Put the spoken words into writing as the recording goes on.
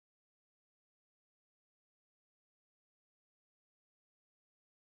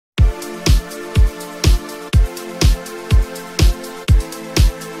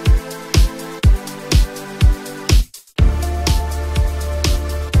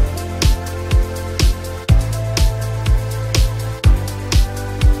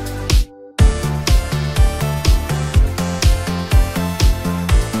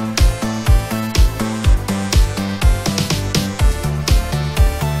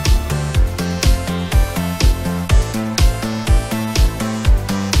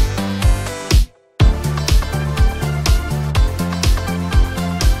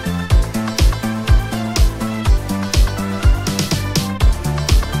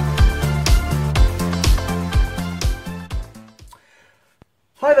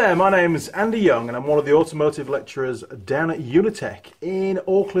Hi there, my name's Andy Young and I'm one of the automotive lecturers down at Unitech in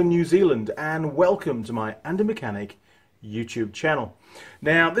Auckland, New Zealand, and welcome to my Andy Mechanic YouTube channel.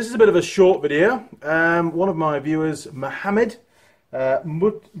 Now this is a bit of a short video. One of my viewers, Muhammad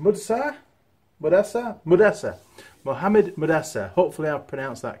Mudasar, Muhammad Mudasar, hopefully I've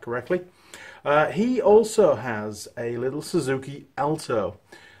pronounced that correctly. He also has a little Suzuki Alto,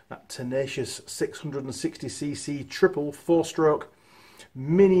 that tenacious 660cc triple 4-stroke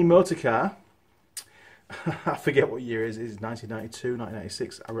mini motor car. I forget what year it is. It's 1992,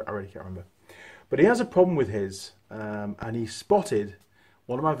 1996. I really can't remember. But he has a problem with his, and he spotted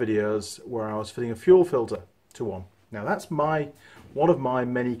one of my videos where I was fitting a fuel filter to one. Now that's one of my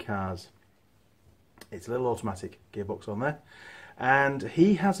many cars. It's a little automatic gearbox on there, and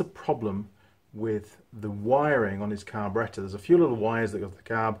he has a problem with the wiring on his carburetor. There's a few little wires that go to the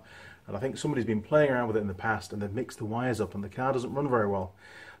carb, and I think somebody's been playing around with it in the past and they've mixed the wires up and the car doesn't run very well.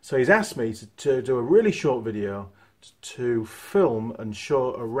 So he's asked me to do a really short video to film and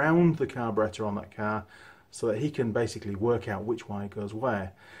show around the carburetor on that car so that he can basically work out which wire goes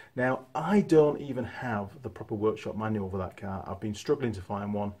where. Now I don't even have the proper workshop manual for that car. I've been struggling to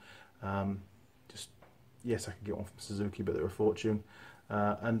find one. Yes, I could get one from Suzuki, but they're a fortune.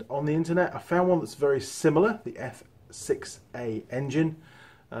 And on the internet I found one that's very similar, the F6A engine,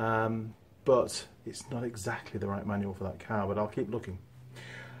 but it's not exactly the right manual for that car, but I'll keep looking.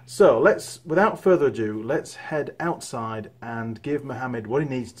 So without further ado, let's head outside and give Muhammad what he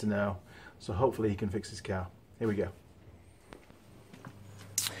needs to know, so hopefully he can fix his car. Here we go.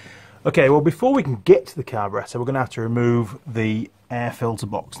 Okay, well before we can get to the carburetor, we're going to have to remove the air filter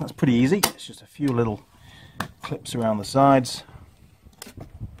box. That's pretty easy. It's just a few little clips around the sides.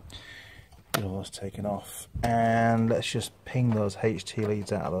 Get all those taken off, and let's just ping those HT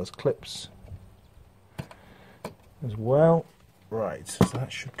leads out of those clips as well. Right, so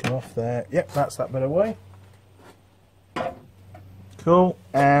that should come off there. Yep, that's that bit away. Cool,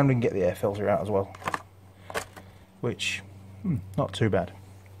 and we can get the air filter out as well, which, not too bad.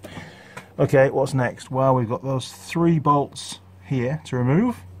 Okay, what's next? Well, we've got those 3 bolts here to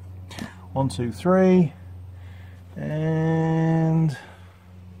remove. 1, 2, 3, and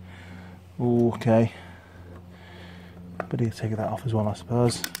okay, better take that off as well, I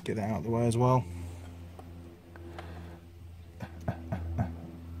suppose. Get that out of the way as well.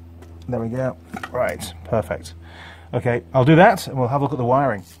 There we go. Right, perfect. Okay, I'll do that and we'll have a look at the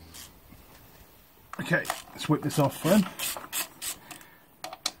wiring. Okay, let's whip this off then.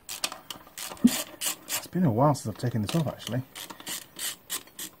 It's been a while since I've taken this off actually.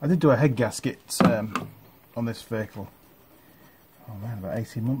 I did do a head gasket on this vehicle. Oh man, about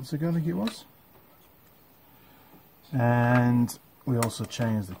 18 months ago I think it was. And we also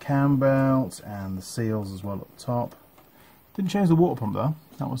changed the cam belt and the seals as well at the top. Didn't change the water pump though,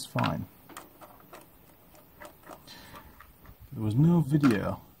 that was fine. There was no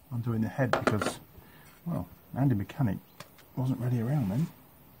video on doing the head because, well, Andy Mechanic wasn't really around then.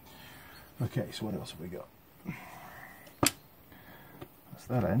 Okay, so what else have we got? That's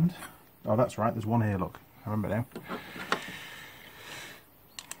that end. Oh, that's right, there's one here, look. I remember now.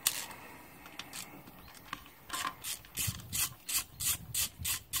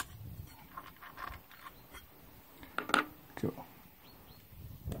 Cool.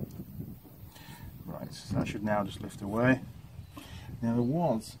 Right, so that should now just lift away. Now there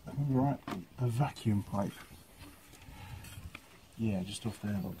was, I remember rightly, a vacuum pipe. Yeah, just off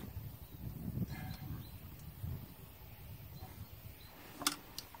there, look.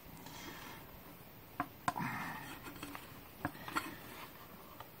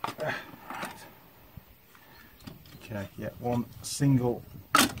 Okay, yeah, one single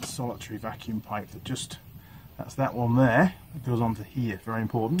solitary vacuum pipe that's that one there, that goes onto here, very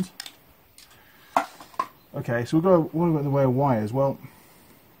important. Okay, so what about the way of wires? Well,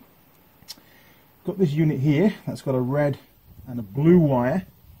 got this unit here that's got a red and a blue wire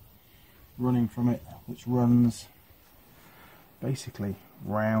running from it, which runs basically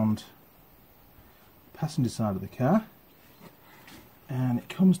round the passenger side of the car, and it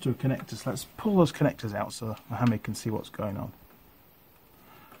comes to a connector. So let's pull those connectors out so Muhammad can see what's going on.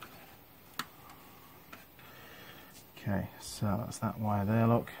 Okay, so that's that wire there,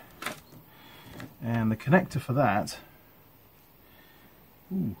 look. And the connector for that,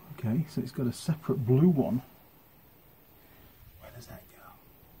 ooh, okay, so it's got a separate blue one. Where does that go?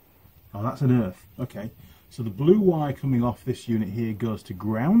 Oh, that's an earth. Okay, so the blue wire coming off this unit here goes to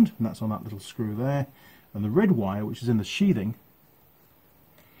ground, and that's on that little screw there. And the red wire, which is in the sheathing,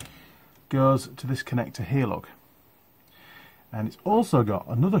 goes to this connector here, look. And it's also got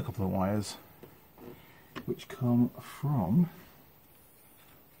another couple of wires which come from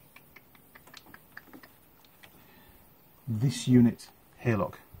this unit here,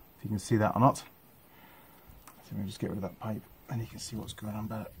 look, if you can see that or not. So let me just get rid of that pipe and you can see what's going on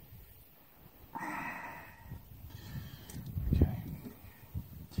better. Okay,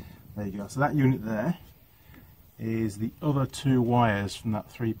 there you go. So that unit there is the other two wires from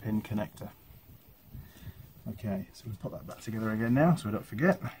that 3-pin connector. Okay, so we'll put that back together again now so we don't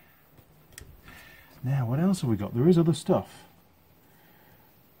forget. Now, what else have we got? There is other stuff.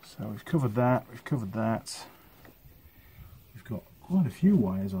 So we've covered that, we've covered that. We've got quite a few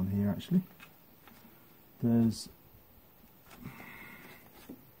wires on here actually. There's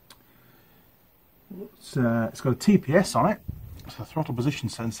it's got a TPS on it. It's a throttle position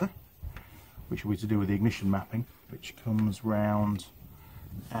sensor, which will be to do with the ignition mapping, which comes round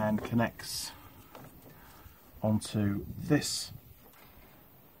and connects onto this.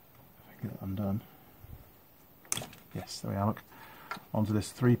 If I get it undone. Yes, there we are, look. Onto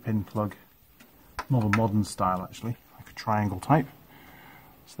this 3-pin plug, more of a modern style actually, like a triangle type.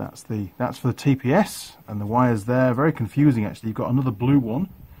 So that's for the TPS, and the wires there, very confusing actually. You've got another blue one,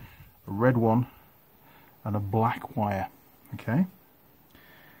 a red one, and a black wire. Okay,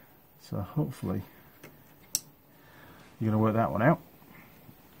 so hopefully you're going to work that one out.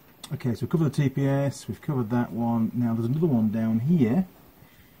 Okay, so we've covered the TPS, we've covered that one. Now there's another one down here,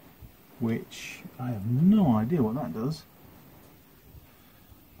 which I have no idea what that does.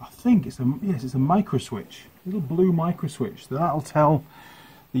 I think it's a micro switch, little blue micro switch. So that'll tell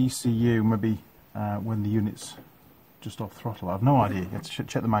the ECU maybe when the unit's just off throttle. I have no idea. You have to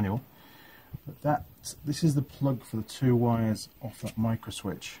check the manual. But this is the plug for the two wires off that micro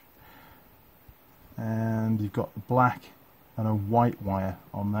switch, and you've got a black and a white wire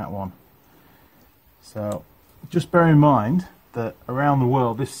on that one. So just bear in mind that around the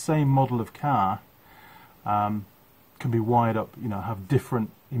world this same model of car can be wired up, you know, have different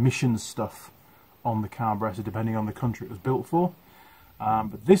emissions stuff on the carburetor depending on the country it was built for.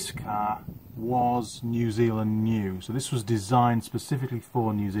 But this car was New Zealand new, so this was designed specifically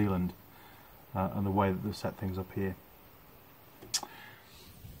for New Zealand, and the way that they set things up here.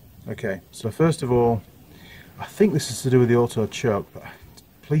 Okay, so first of all, I think this is to do with the auto choke, but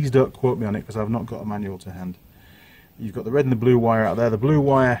please don't quote me on it because I've not got a manual to hand. You've got the red and the blue wire out there. The blue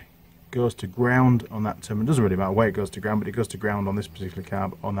wire goes to ground on that terminal. It doesn't really matter where it goes to ground, but it goes to ground on this particular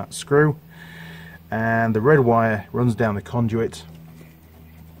carb on that screw. And the red wire runs down the conduit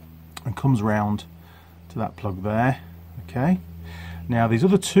and comes round to that plug there. Okay. Now these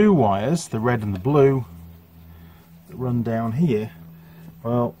other two wires, the red and the blue, that run down here,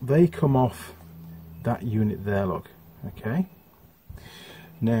 well, they come off that unit there, look. Okay.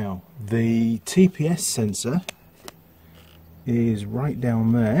 Now the TPS sensor is right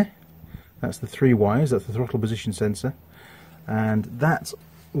down there. That's the 3 wires, that's the throttle position sensor, and that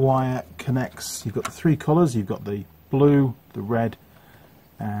wire connects. You've got the 3 colours, you've got the blue, the red,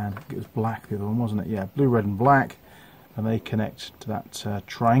 and it was black, the other one, wasn't it? Yeah, blue, red and black, and they connect to that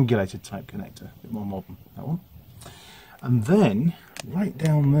triangulated type connector, a bit more modern, that one. And then right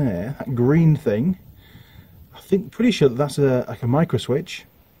down there, that green thing, I think, pretty sure that that's like a micro switch,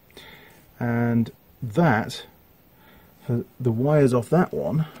 and that, the wires off that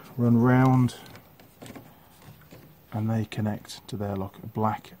one run round and they connect to there, look, a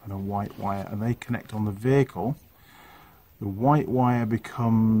black and a white wire, and they connect on the vehicle. The white wire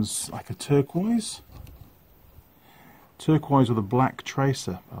becomes like a turquoise with a black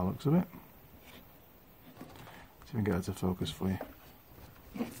tracer by the looks of it. Let's see if I can get that to focus for you.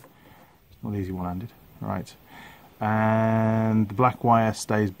 It's not easy one-handed. Right, and the black wire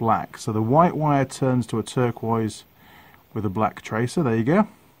stays black, so the white wire turns to a turquoise with a black tracer. There you go.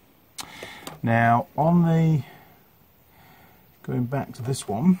 Now on the, going back to this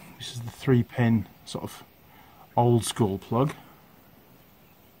one, this is the 3-pin sort of old school plug.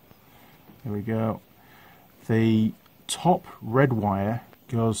 There we go. The top red wire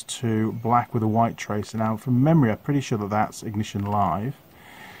goes to black with a white tracer. Now from memory I'm pretty sure that that's ignition live.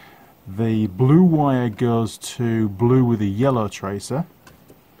 The blue wire goes to blue with a yellow tracer,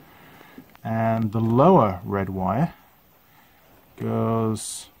 and the lower red wire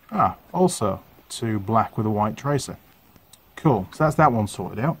goes also to black with a white tracer. Cool, so that's that one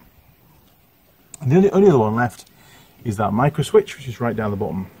sorted out. And the only other one left is that micro switch, which is right down the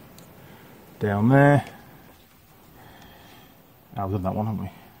bottom down there. We've done that one, haven't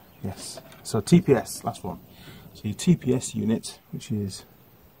we? Yes. So TPS, last one. So your TPS unit, which is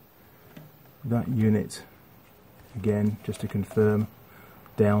that unit again, just to confirm,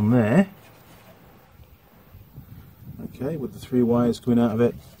 down there. Okay, with the 3 wires coming out of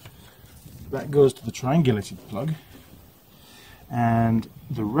it. That goes to the triangulated plug, and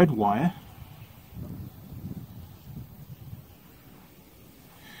the red wire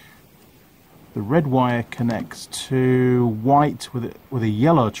The red wire connects to white with a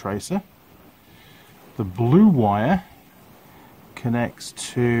yellow tracer. The blue wire connects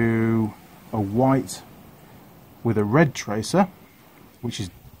to a white with a red tracer, which is,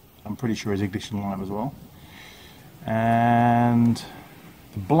 I'm pretty sure, is ignition line as well. And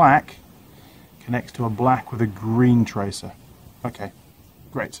the black connects to a black with a green tracer. Okay,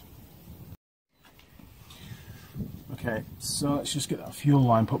 great. Okay, so let's just get that fuel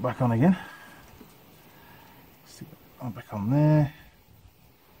line put back on again. Stick that back on there.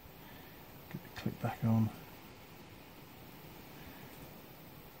 Get the clip back on.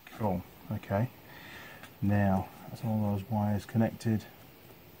 Cool, okay. Now, that's all those wires connected.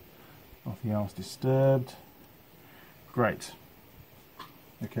 Nothing else disturbed. Great.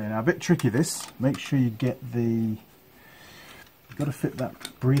 Okay, now a bit tricky this. Make sure you get the... You've got to fit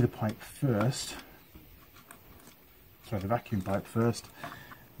that breather pipe first. Sorry, the vacuum pipe first.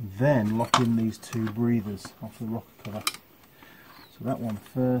 Then lock in these two breathers off the rocker cover. So that one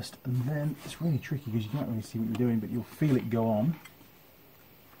first, and then it's really tricky because you can't really see what you're doing, but you'll feel it go on.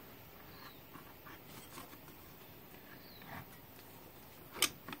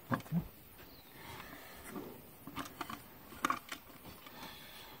 Okay.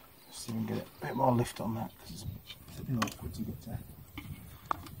 See if we can get a bit more lift on that because it's a bit awkward to get to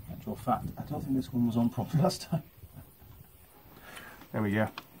actual fact. I don't think this one was on properly last time. There we go.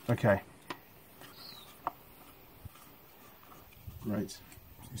 Okay. Great.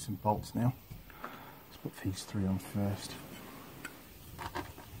 Do some bolts now. Let's put these three on first.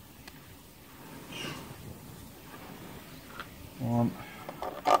 One.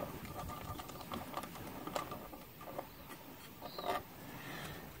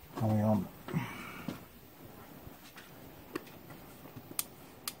 Going on.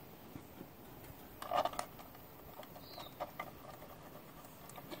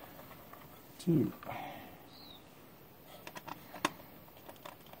 Two.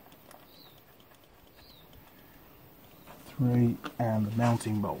 Three, and the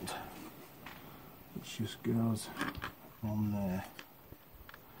mounting bolt, which just goes on there.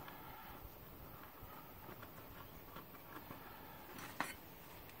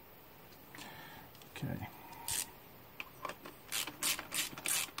 Okay.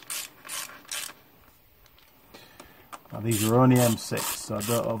 Now these are only M6, so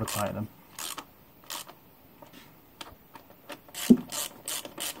don't over tighten them.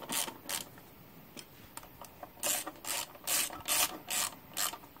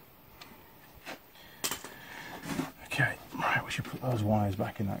 Okay, right, we should put those wires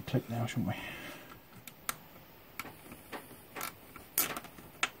back in that clip now, shouldn't we?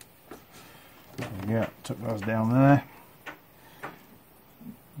 There we go, took those down there.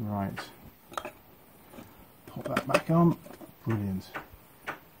 Right. Pop that back on. Brilliant.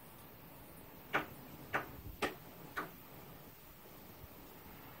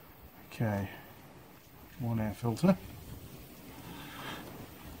 Okay, one air filter.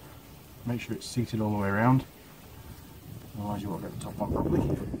 Make sure it's seated all the way around, otherwise you won't get the top on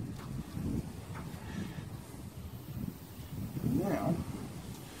properly. Now,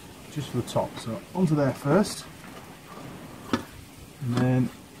 just for the top, so onto there first, and then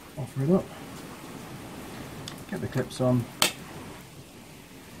offer it up. Get the clips on.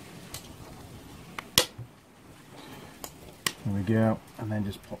 There we go, and then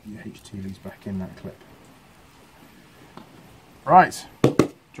just pop your HT leads back in that clip. Right,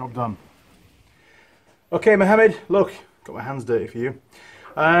 job done. Okay, Mohammed, look, got my hands dirty for you.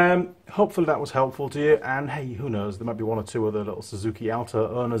 Hopefully that was helpful to you, and hey, who knows, there might be one or two other little Suzuki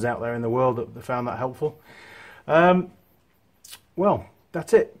Alto owners out there in the world that found that helpful. Well,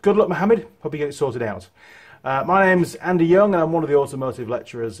 that's it. Good luck, Mohammed. Hope you get it sorted out. My name's Andy Young, and I'm one of the automotive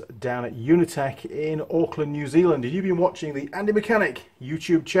lecturers down at Unitech in Auckland, New Zealand. You've been watching the Andy Mechanic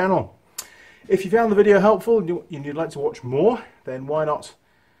YouTube channel. If you found the video helpful and you'd like to watch more, then why not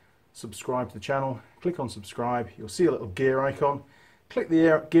subscribe to the channel? Click on subscribe. You'll see a little gear icon. Click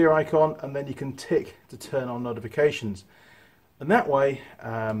the gear icon, and then you can tick to turn on notifications. And that way,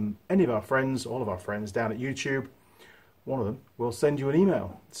 any of our friends, all of our friends down at YouTube, one of them will send you an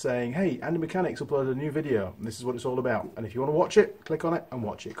email saying, hey, Andy Mechanic's uploaded a new video and this is what it's all about, and if you want to watch it, click on it and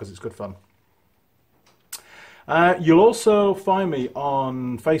watch it because it's good fun. You'll also find me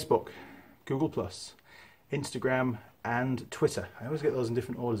on Facebook, Google+, Instagram and Twitter. I always get those in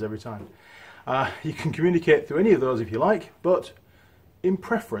different orders every time. You can communicate through any of those if you like, but in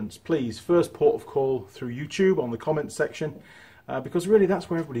preference, please, first port of call through YouTube on the comments section, because really that's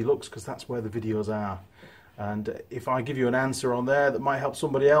where everybody looks, because that's where the videos are. And if I give you an answer on there that might help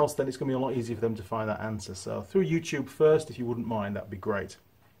somebody else, then it's going to be a lot easier for them to find that answer. So through YouTube first, if you wouldn't mind, that'd be great.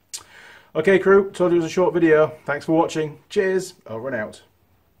 Okay crew, told you it was a short video. Thanks for watching. Cheers, over and out.